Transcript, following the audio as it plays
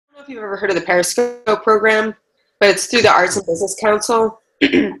know if you've ever heard of the Periscope program, but it's through the Arts and Business Council.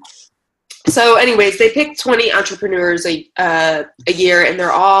 So anyways, they pick 20 entrepreneurs a year, and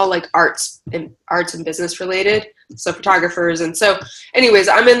they're all like arts and business related, so photographers. And so anyways,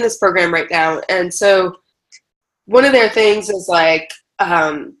 I'm in this program right now, and so one of their things is like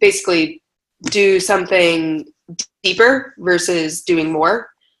basically do something deeper versus doing more.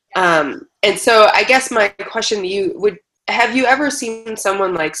 And so I guess my question to you would, have you ever seen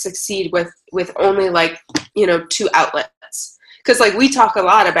someone like succeed with only like, two outlets? Because like we talk a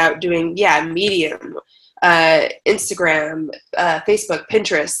lot about doing, Medium, Instagram, Facebook,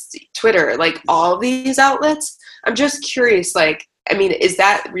 Pinterest, Twitter, like all these outlets. I'm just curious, like, I mean, is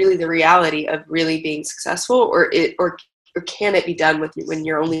that really the reality of really being successful, or can it be done when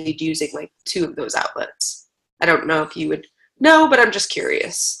you're only using like two of those outlets? I don't know if you would know, but I'm just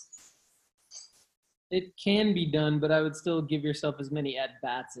curious. It can be done, but I would still give yourself as many at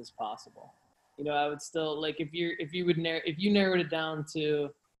bats as possible. I would still like if you narrowed it down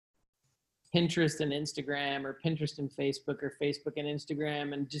to Pinterest and Instagram, or Pinterest and Facebook, or Facebook and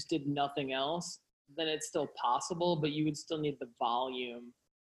Instagram, and just did nothing else, then it's still possible, but you would still need the volume.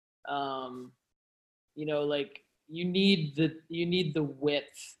 Like you need the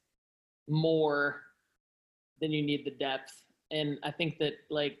width more than you need the depth. And I think that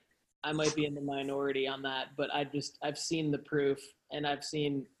like I might be in the minority on that, but I've seen the proof, and I've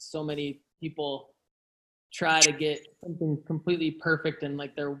seen so many people try to get something completely perfect in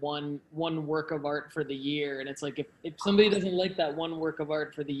like their one work of art for the year. And it's like, if somebody doesn't like that one work of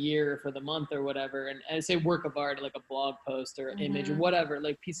art for the year or for the month or whatever, and I say work of art, like a blog post or image or whatever,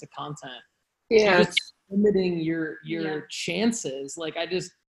 like piece of content, you're just limiting your chances. Like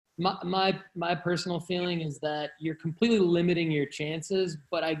my personal feeling is that you're completely limiting your chances,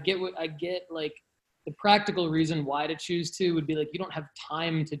 but I get like the practical reason why to choose two would be like, you don't have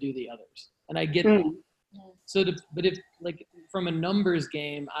time to do the others. And I get that. So, but if like from a numbers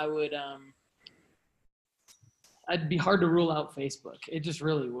game, I'd be hard to rule out Facebook. It just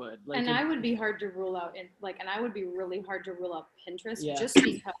really would. Like, and I would be hard to rule out and I would be really hard to rule out Pinterest, just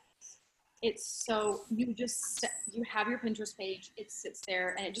because it's so, you have your Pinterest page, it sits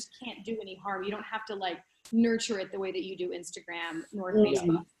there, and it just can't do any harm. You don't have to like nurture it the way that you do Instagram nor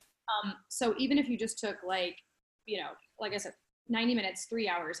Facebook. So even if you just took like, like I said, 90 minutes, 3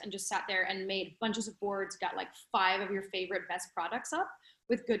 hours, and just sat there and made bunches of boards, got like 5 of your favorite best products up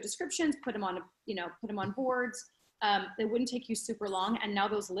with good descriptions, put them on boards. It wouldn't take you super long, and now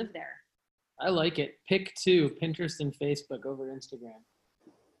those live there. I like it. Pick two, Pinterest and Facebook over Instagram,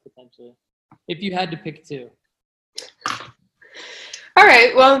 potentially, if you had to pick two. All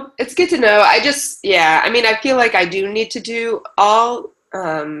right. Well, it's good to know. I mean, I feel like I do need to do all.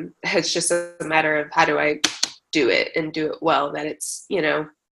 It's just a matter of how do I do it and do it well, that it's,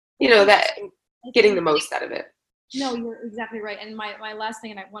 that getting the most out of it. No, you're exactly right. And my last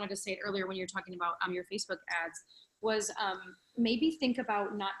thing, and I wanted to say it earlier when you were talking about your Facebook ads, was maybe think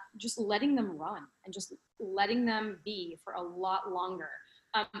about not just letting them run and just letting them be for a lot longer.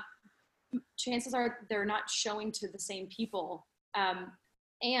 Chances are they're not showing to the same people,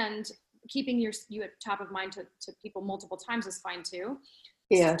 and keeping you at top of mind to people multiple times is fine too.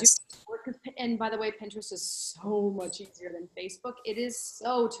 Yeah. And by the way, Pinterest is so much easier than Facebook. It is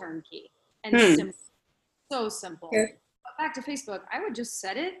so turnkey and simple. So simple. Yeah. But back to Facebook, I would just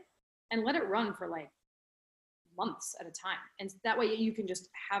set it and let it run for like months at a time. And that way you can just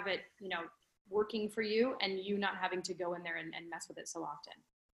have it, working for you, and you not having to go in there and mess with it so often.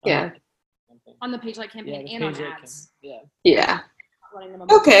 Yeah. On the page like campaign and on ads. Yeah.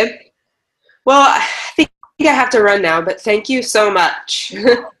 Okay. Well, I think I have to run now, but thank you so much.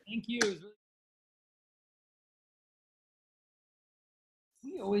 Thank you.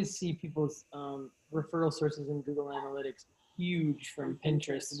 We always see people's referral sources in Google Analytics huge from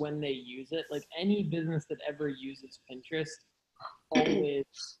Pinterest when they use it. Like any business that ever uses Pinterest always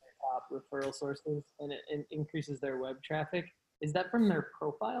top referral sources, and it increases their web traffic. Is that from their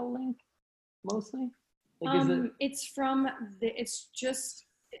profile link mostly? Like, it's just,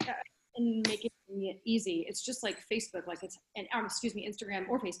 and make it easy, it's just like Facebook, like Instagram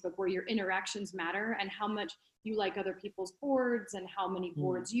or Facebook, where your interactions matter and how much you like other people's boards and how many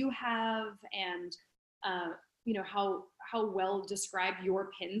boards you have, and how well described your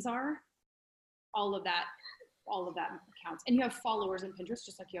pins are. All of that counts. And you have followers in Pinterest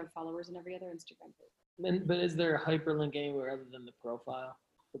just like you have followers in every other Instagram page. But is there a hyperlink anywhere other than the profile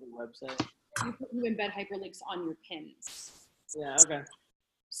for the website? You embed hyperlinks on your pins. Yeah, okay.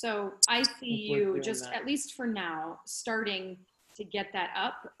 So I see you just, at least for now, starting to get that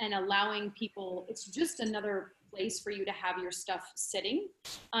up and allowing people, it's just another place for you to have your stuff sitting.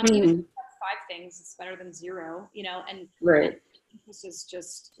 Mm-hmm. Even if you have 5 things, it's better than 0, you know, and Right. this is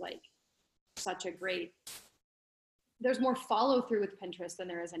just like such a great, there's more follow through with Pinterest than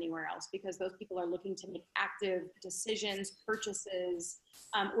there is anywhere else, because those people are looking to make active decisions, purchases,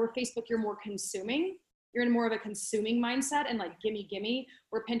 or Facebook, you're more consuming. You're in more of a consuming mindset and like, gimme,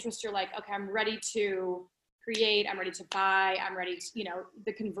 where Pinterest, you're like, okay, I'm ready to create, I'm ready to buy, I'm ready to, you know,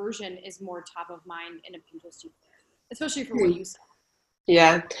 the conversion is more top of mind in a Pinterest user, especially for what you sell.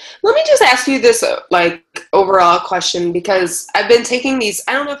 Yeah. Let me just ask you this like overall question, because I've been taking these,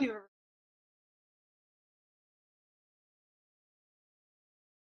 I don't know if you've ever.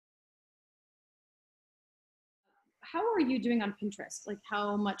 How are you doing on Pinterest? Like,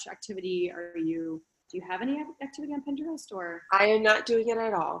 how much activity do you have any activity on Pinterest, or? I am not doing it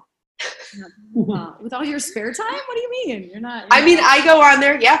at all. With all your spare time? What do you mean? I mean, I go on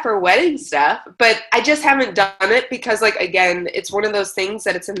there, yeah, for wedding stuff, but I just haven't done it because, like, again, it's one of those things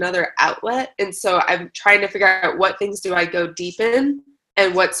that it's another outlet. And so I'm trying to figure out what things do I go deep in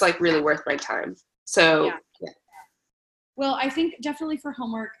and what's, like, really worth my time. So, yeah. Well, I think definitely for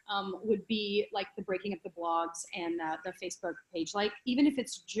homework would be, like, the breaking up the blogs and the Facebook page. Like, even if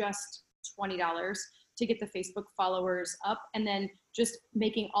it's just $20 to get the Facebook followers up, and then just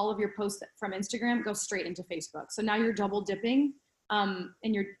making all of your posts from Instagram go straight into Facebook. So now you're double dipping, and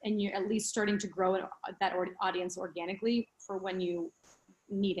you're at least starting to grow that audience organically for when you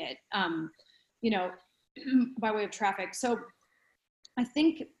need it, you know, by way of traffic. So I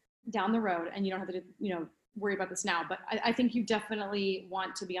think down the road, and you don't have to, you know, worry about this now, but I think you definitely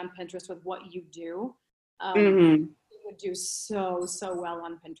want to be on Pinterest with what you do. You would do so well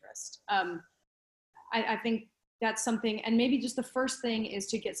on Pinterest. I think that's something, and maybe just the first thing is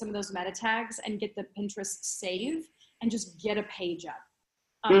to get some of those meta tags and get the Pinterest save and just get a page up.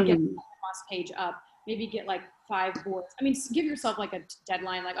 Get a page up, maybe get like 5 boards. I mean, give yourself like a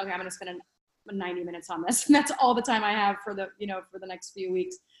deadline, like, okay, I'm going to spend 90 minutes on this. And that's all the time I have for the, you know, for the next few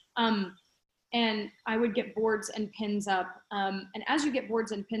weeks. And I would get boards and pins up. And as you get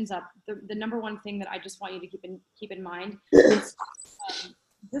boards and pins up, the number one thing that I just want you to keep in mind is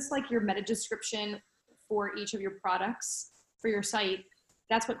just like your meta description for each of your products for your site,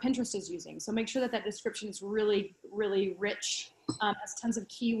 that's what Pinterest is using. So make sure that that description is really, really rich, has tons of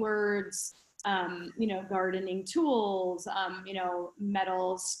keywords, you know, gardening tools, you know,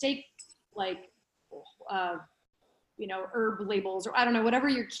 metal stake, like, you know, herb labels, or I don't know, whatever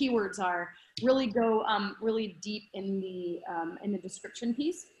your keywords are. Really go really deep in the description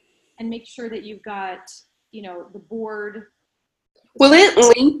piece, and make sure that you've got, you know, the board. Will it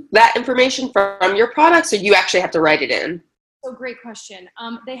link that information from your products, or you actually have to write it in? So great question.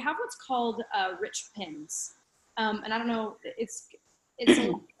 They have what's called rich pins, and I don't know, it's a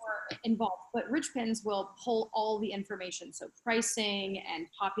little more involved, but rich pins will pull all the information, so pricing and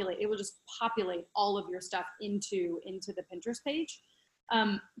populate. It will just populate all of your stuff into the Pinterest page.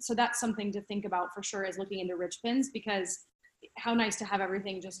 So that's something to think about for sure, is looking into rich pins, because how nice to have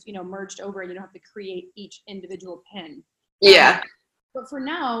everything just, you know, merged over, and you don't have to create each individual pin. Yeah. But for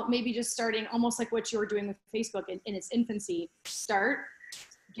now, maybe just starting almost like what you were doing with Facebook in its infancy.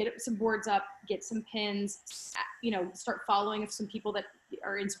 Get some boards up, get some pins, you know, start following some people that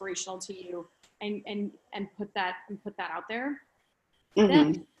are inspirational to you, and put that out there.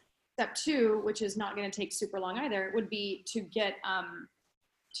 Then step 2, which is not going to take super long either, would be to get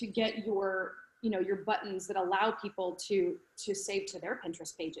your, you know, your buttons that allow people to save to their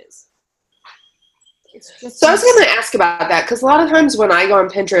Pinterest pages. So I was going to ask about that, because a lot of times when I go on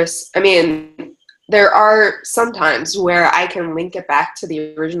Pinterest, I mean, there are some times where I can link it back to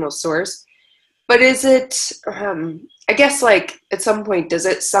the original source, but is it, I guess, like, at some point, does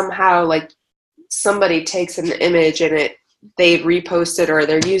it somehow, like, somebody takes an image and they repost it, or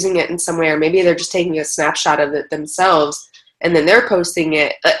they're using it in some way, or maybe they're just taking a snapshot of it themselves and then they're posting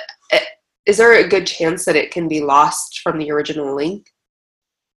it. Is there a good chance that it can be lost from the original link?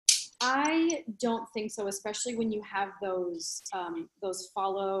 I don't think so, especially when you have those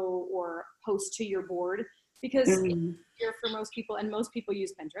follow or post to your board, because it's easier for most people, and most people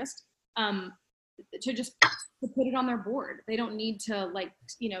use Pinterest, to put it on their board. They don't need to, like,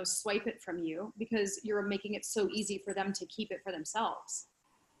 you know, swipe it from you, because you're making it so easy for them to keep it for themselves.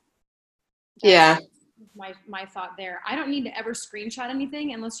 That's my thought there. I don't need to ever screenshot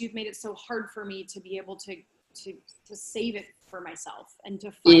anything unless you've made it so hard for me to be able to save it for myself and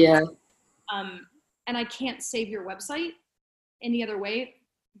to find it. And I can't save your website any other way,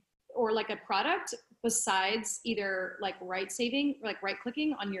 or like a product, besides either like right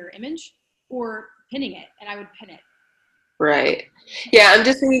clicking on your image or pinning it, and I would pin it. Right. Yeah, I'm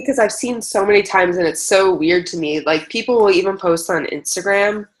just thinking because I've seen so many times and it's so weird to me. Like people will even post on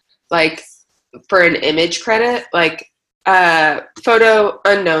Instagram, like for an image credit, like photo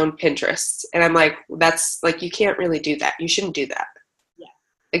unknown Pinterest. And I'm like, that's like, you can't really do that. You shouldn't do that. Yeah.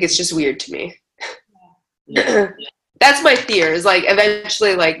 Like it's just weird to me. Yeah. That's my fear is like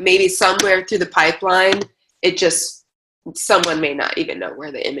eventually like maybe somewhere through the pipeline, it just, someone may not even know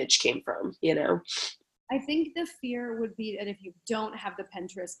where the image came from, you know? I think the fear would be that if you don't have the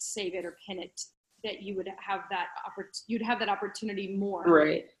Pinterest, save it or pin it, that you would have that you'd have that opportunity more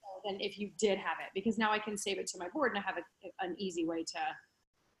Right. than if you did have it. Because now I can save it to my board and I have an easy way to,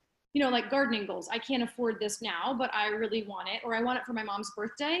 you know, like gardening goals. I can't afford this now, but I really want it, or I want it for my mom's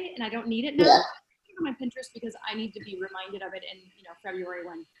birthday and I don't need it now. Yeah. On my Pinterest because I need to be reminded of it in, you know, February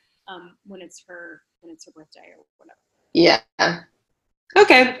when it's her birthday or whatever. Yeah.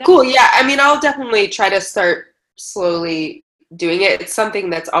 Okay, cool. Yeah, I mean, I'll definitely try to start slowly doing it. It's something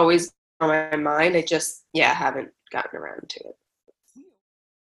that's always on my mind. I just, yeah, haven't gotten around to it.